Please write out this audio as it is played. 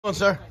What's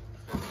going on, sir?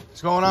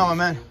 What's going on,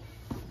 my man?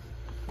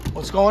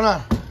 What's going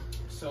on?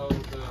 So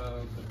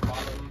the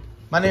bottom.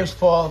 My name's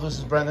Paul. This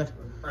is Brendan.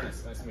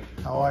 Ernest, nice to meet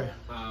you. How are you?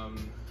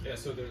 Yeah.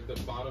 So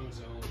the bottom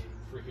zone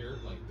for here,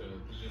 like the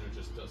unit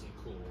just doesn't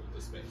cool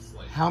the space.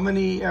 Like How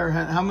many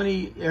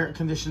air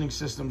conditioning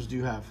systems do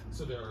you have?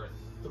 so there are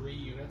 3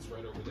 units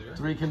right over there,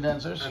 3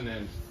 condensers. and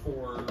then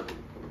 4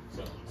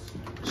 zones.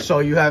 So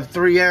you have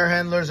 3 air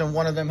handlers, and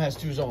one of them has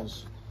 2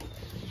 zones.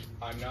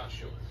 I'm not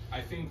sure. I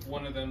think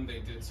one of them they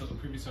did. So the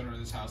previous owner of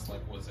this house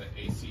was an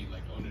AC,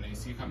 owned an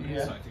AC company.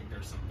 Yeah. So I think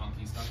there's some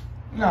funky stuff.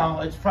 No,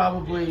 it's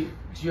probably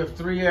you have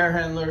 3 air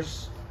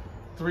handlers,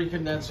 3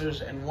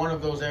 condensers, and one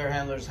of those air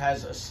handlers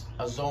has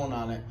a zone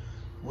on it,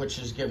 which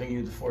is giving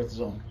you the 4th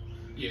zone.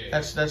 Yeah.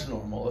 That's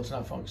normal. It's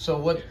not funky. So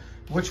what? Yeah.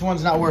 Which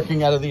one's not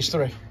working out of these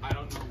 3? I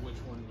don't know which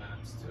one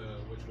maps to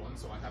which one,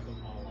 so I have them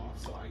all off,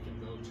 so I can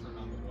go turn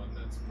on the one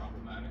that's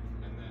problematic,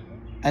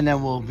 and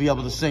then we'll be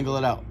able to single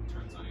it out.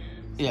 Turns on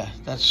Yeah,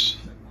 that's.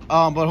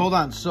 But hold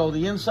on. So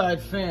the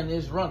inside fan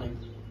is running.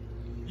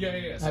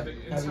 Yeah. So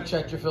have you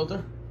checked your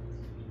filter?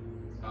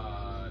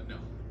 No.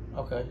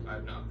 Okay. I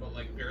have not, but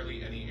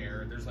barely any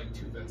air. There's 2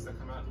 vents that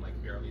come out,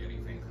 and barely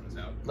anything comes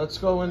out. Let's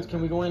go in.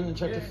 Can we go in and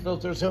check the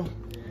filters too?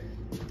 Yeah.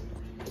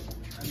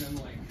 And then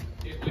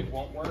it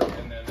won't work,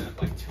 and then at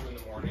 2 in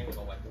the morning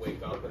it'll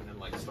wake up and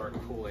then start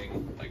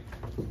cooling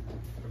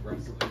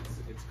aggressively.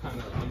 It's kind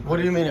of. What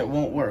do you mean it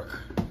won't work?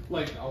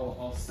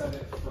 I'll set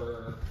it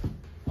for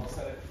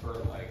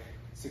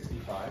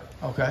 65.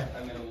 Okay.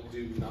 And then we'll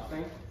do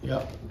nothing.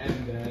 Yep.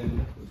 And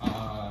then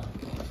at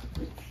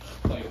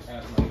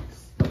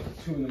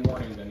 2 in the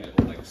morning, then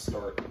it'll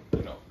start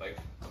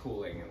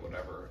cooling and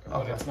whatever. But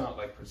Okay. it's not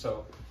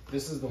so.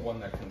 This is the one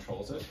that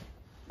controls it.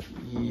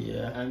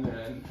 Yeah. And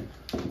then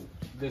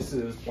this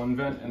is one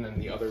vent, and then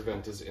the other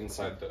vent is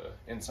inside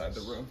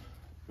the room.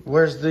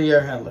 Where's the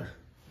air handler?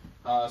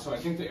 So I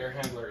think the air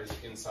handler is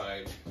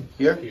inside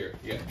here. Here,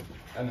 yeah.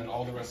 And then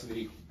all the rest of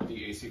the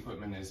AC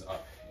equipment is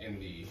up in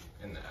the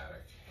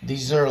attic.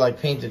 These are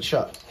painted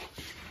shut.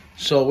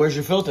 So where's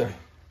your filter?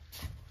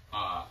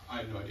 I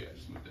have no idea. I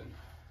just moved in.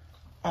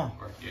 Oh.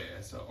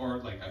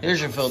 Here's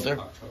your filter.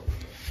 October.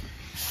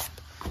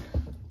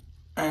 Yeah.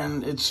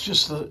 And it's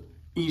just the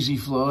easy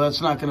flow.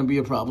 That's not going to be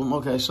a problem.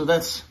 Okay, so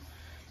that's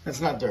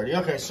not dirty.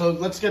 Okay, so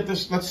let's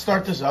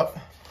start this up,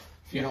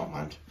 if you don't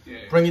mind. Yeah.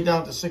 Bring it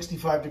down to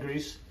 65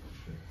 degrees.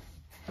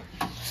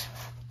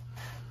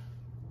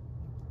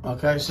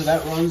 Okay, so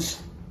that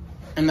runs.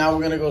 And now we're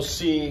going to go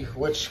see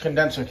which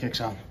condenser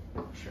kicks on.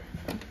 Sure.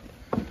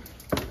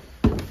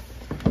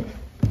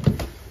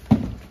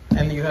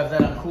 And you have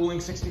that on cooling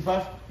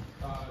 65?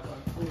 It's on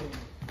cooling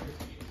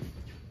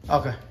 50.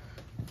 Okay.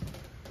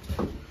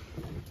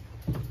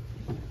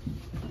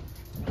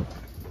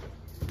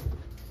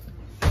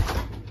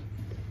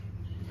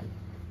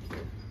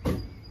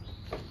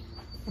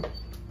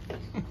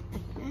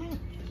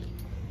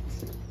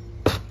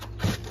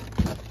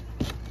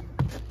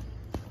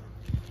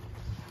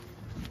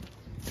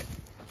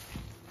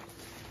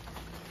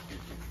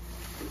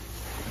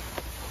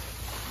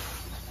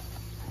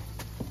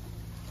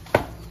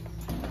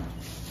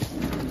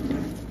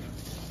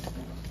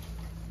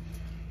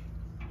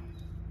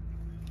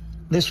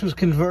 This was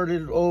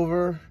converted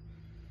over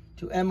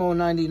to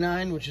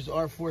MO99, which is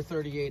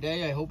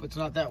R438A. I hope it's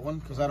not that one,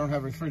 because I don't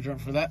have refrigerant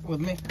for that with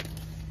me.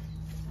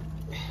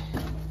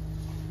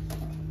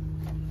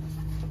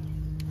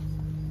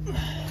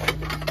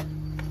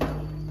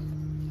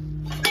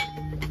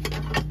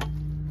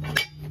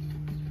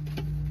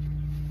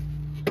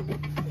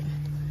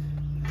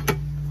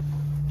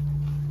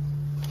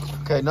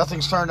 Okay,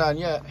 nothing's turned on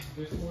yet.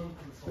 This one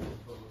controls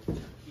both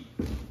heat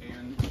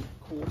and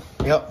cool.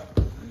 Yep.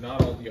 Not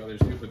all the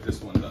others do, but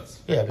this one does.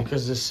 Yeah,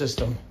 because this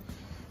system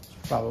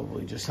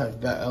probably just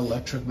have that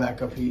electric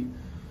backup heat.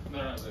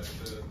 No, the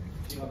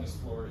heat on this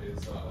floor is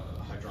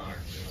hydronic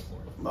in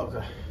the floor.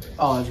 Okay.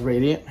 Oh, it's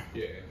radiant?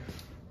 Yeah.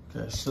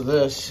 Okay, so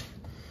this,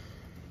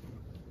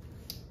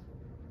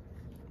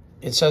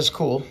 it says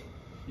cool.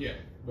 Yeah,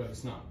 but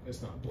it's not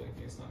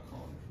blinking, it's not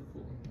calling for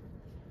cooling.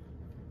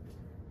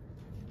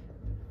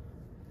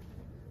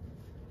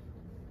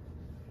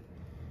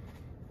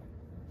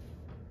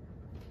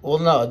 Well,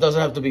 no, it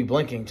doesn't have to be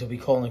blinking to be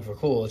calling for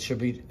cool. It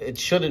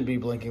shouldn't be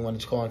blinking when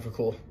it's calling for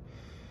cool.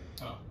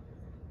 Oh.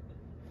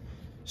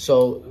 So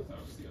I thought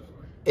it was the other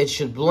way. it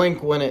should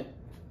blink when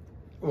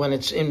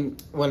it's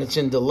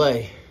in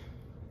delay.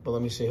 But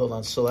let me see. Hold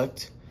on.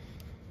 Select.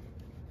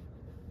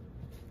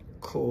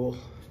 Cool.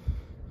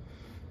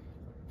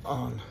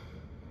 On.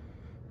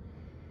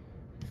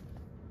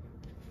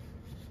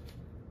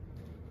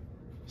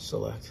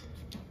 Select.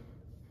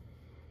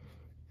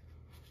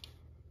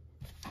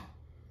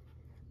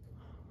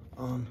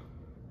 On.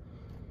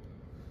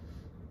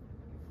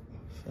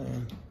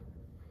 Fan.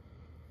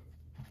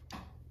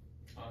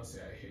 Honestly,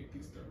 I hate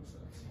these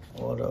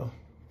thermostats. Auto.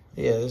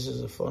 Yeah, this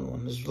is a fun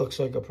one. This looks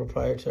like a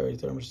proprietary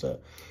thermostat.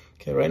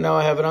 Okay, right now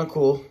I have it on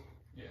cool.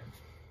 Yeah.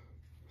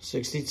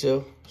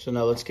 62. So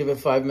now let's give it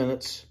 5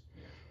 minutes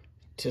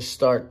to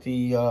start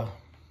the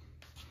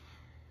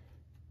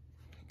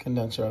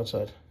condenser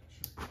outside.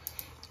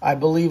 I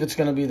believe it's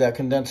going to be that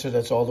condenser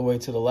that's all the way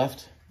to the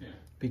left. Yeah.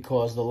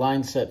 Because the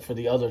line set for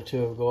the other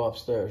two go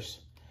upstairs.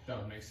 That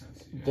would make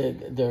sense. Yeah.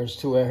 There's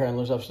 2 air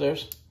handlers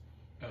upstairs.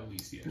 At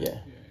least, yeah. Yeah.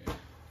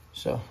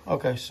 So,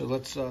 okay, so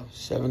let's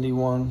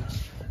 71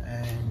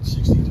 and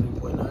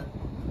 63.9. All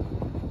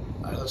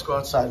right, let's go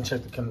outside and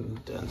check the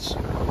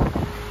condenser.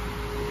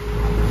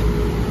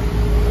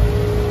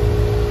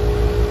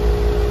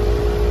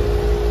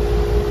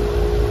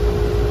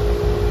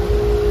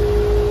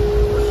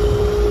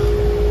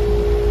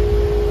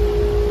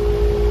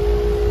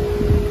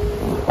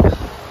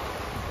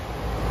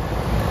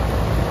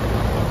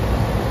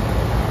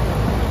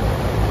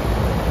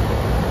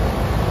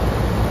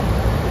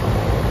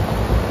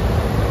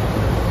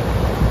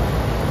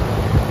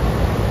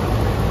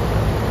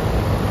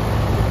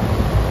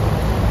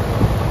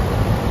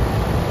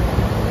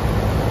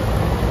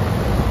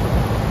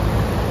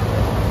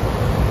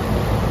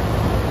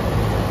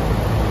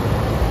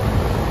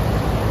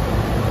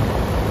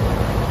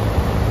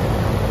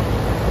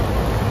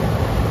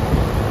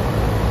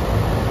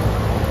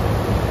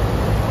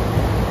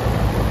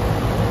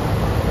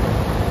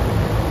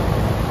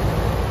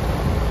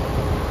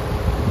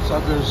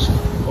 Sucker's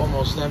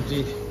almost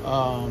empty.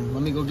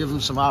 Let me go give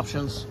him some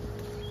options.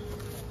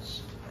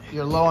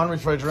 You're low on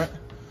refrigerant.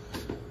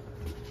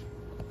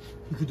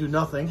 You could do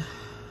nothing.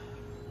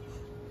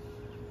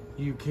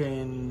 You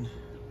can,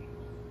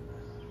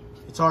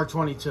 it's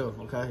R22,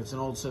 okay? It's an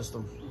old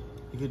system.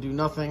 You could do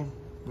nothing,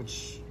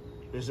 which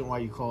isn't why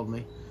you called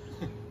me.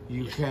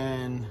 You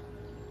can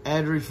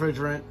add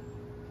refrigerant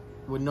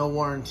with no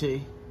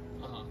warranty.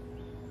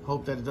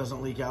 Hope that it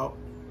doesn't leak out.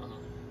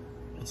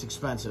 It's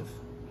expensive.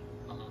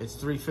 It's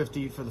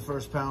 $350 for the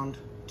first pound,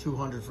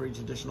 $200 for each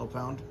additional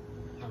pound.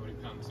 How many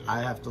pounds?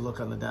 I have to look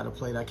on the data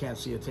plate. I can't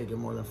see it taking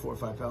more than 4 or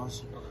 5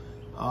 pounds.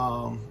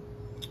 Okay.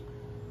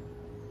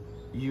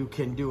 You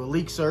can do a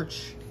leak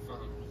search,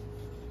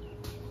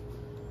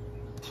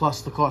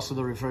 plus the cost of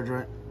the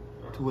refrigerant,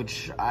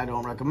 which I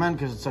don't recommend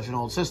because it's such an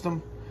old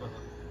system.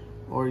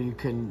 Or you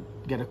can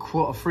get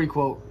a free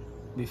quote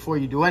before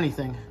you do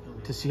anything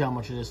to see how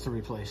much it is to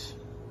replace.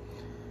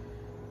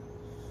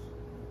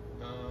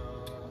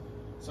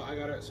 So I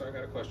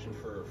got a question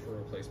for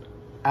replacement.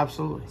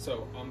 Absolutely.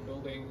 So I'm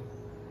building,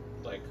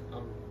 like,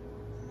 I'm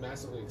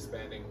massively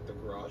expanding the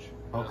garage.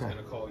 Okay. I was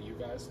gonna call you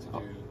guys to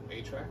do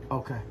HVAC.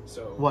 Okay.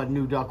 So what,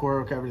 new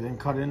ductwork, everything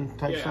cut in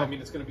type stuff? Yeah, I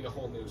mean it's gonna be a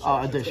whole new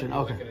structure. Addition.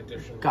 Okay. Like an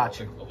addition.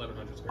 Gotcha. Like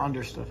 1,100 square.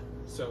 Understood.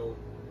 So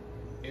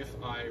if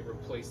I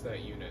replace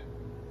that unit,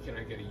 can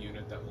I get a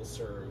unit that will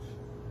serve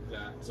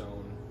that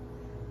zone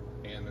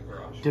and the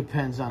garage?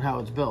 Depends on how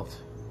it's built.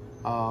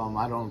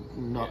 I don't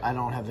know. Yeah. I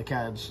don't have the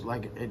CADs.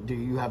 Like, do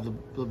you have the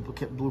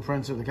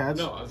blueprints or the CADs?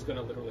 No, I was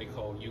gonna literally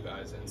call you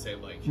guys and say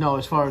like. No,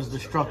 as far as the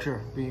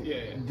structure,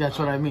 that's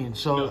what I mean.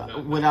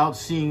 So without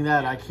seeing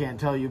that, I can't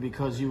tell you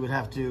because you would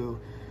have to.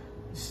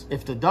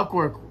 If the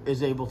ductwork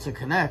is able to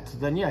connect,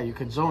 then yeah, you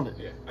could zone it.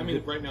 Yeah, I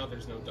mean right now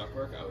there's no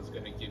ductwork. I was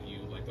gonna give you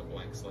like a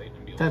blank slate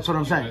and be. That's like, what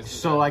I'm saying.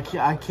 So I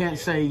can't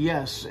say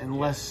yes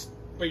unless.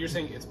 But you're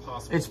saying it's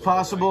possible. It's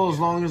possible as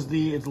long as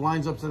it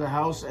lines up to the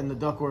house and the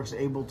ductwork's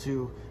able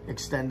to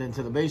extend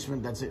into the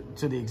basement. That's it,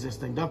 to the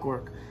existing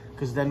ductwork,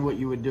 because then what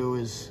you would do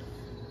is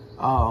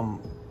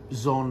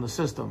zone the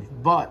system.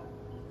 But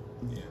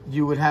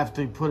you would have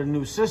to put a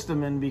new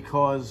system in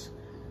because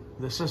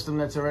the system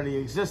that's already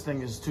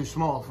existing is too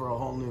small for a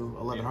whole new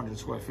 1,100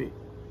 square feet.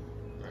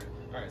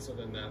 All right. So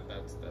then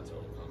that's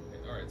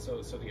overcomplicated. All right.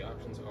 So the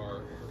options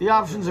are. The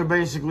options are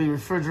basically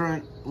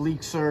refrigerant,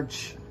 leak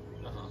search.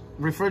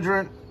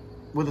 Refrigerant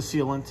with a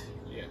sealant,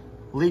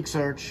 leak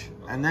search,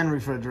 and then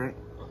refrigerant,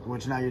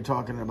 which now you're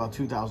talking about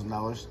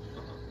 $2,000,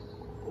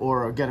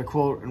 or get a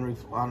quote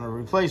on a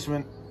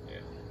replacement,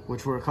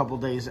 which we're a couple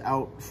days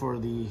out for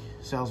the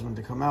salesman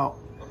to come out,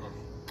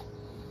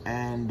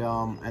 and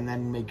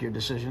then make your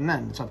decision.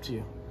 Then it's up to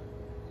you.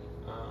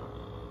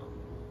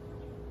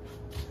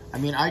 I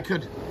mean, I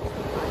could.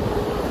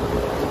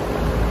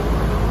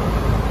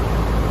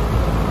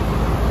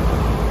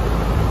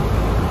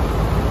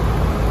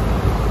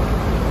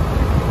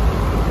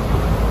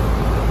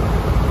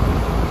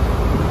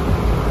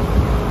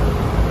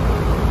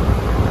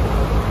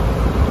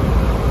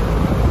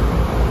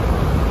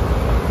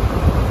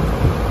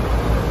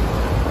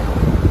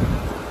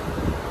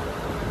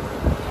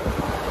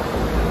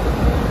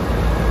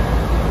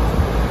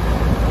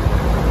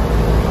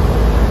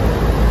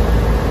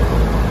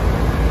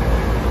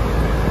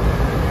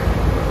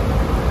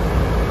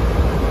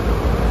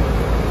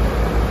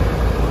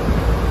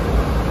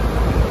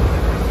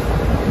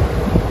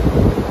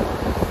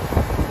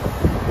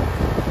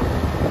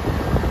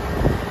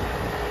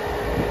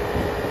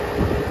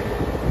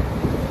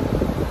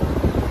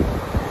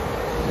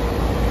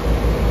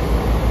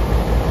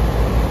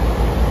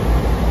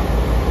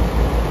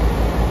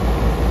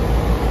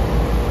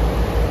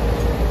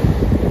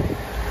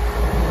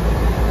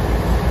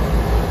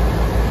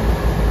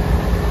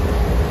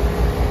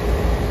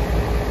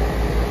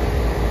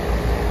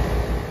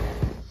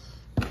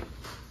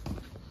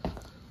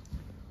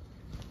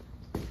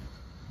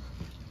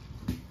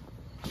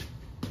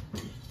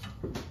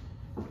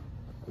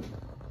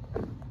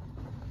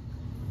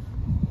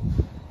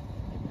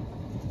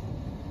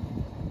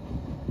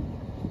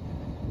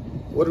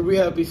 What did we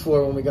have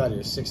before when we got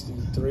here?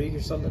 63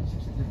 or something?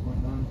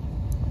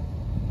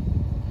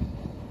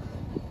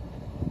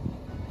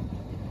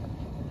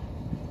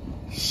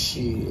 63.9.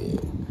 Shit.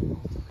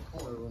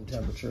 Room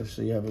temperature,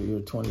 so you have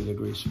your 20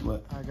 degree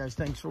split. All right, guys,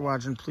 thanks for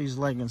watching. Please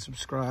like and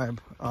subscribe.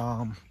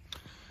 That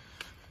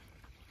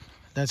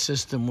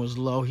system was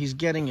low. He's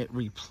getting it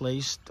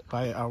replaced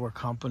by our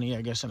company,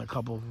 I guess, in a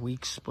couple of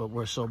weeks, but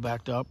we're so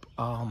backed up.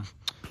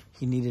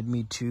 He needed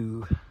me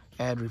to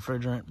add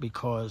refrigerant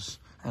because,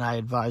 and I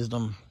advised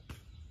him,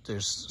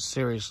 there's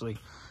seriously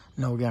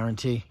no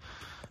guarantee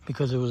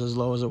because it was as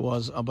low as it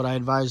was. But I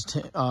advised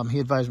him, he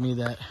advised me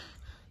that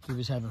he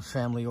was having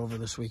family over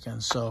this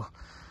weekend, so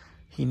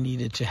he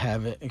needed to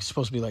have it. It's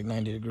supposed to be like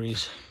 90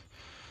 degrees.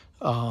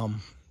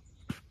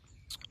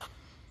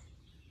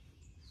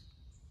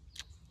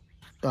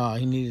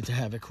 He needed to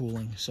have it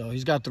cooling, so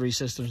he's got 3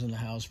 systems in the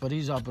house, but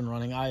he's up and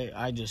running.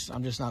 I'm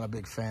just not a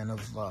big fan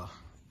of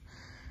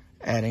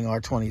adding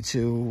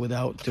R22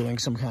 without doing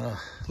some kind of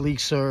leak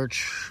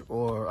search,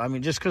 or I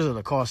mean, just because of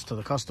the cost to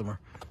the customer.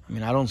 I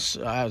mean,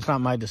 it's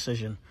not my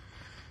decision.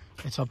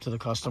 It's up to the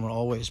customer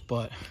always.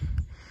 But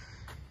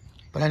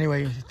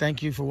anyway,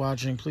 thank you for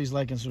watching. Please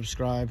like and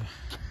subscribe,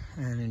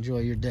 and enjoy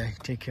your day.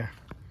 Take care.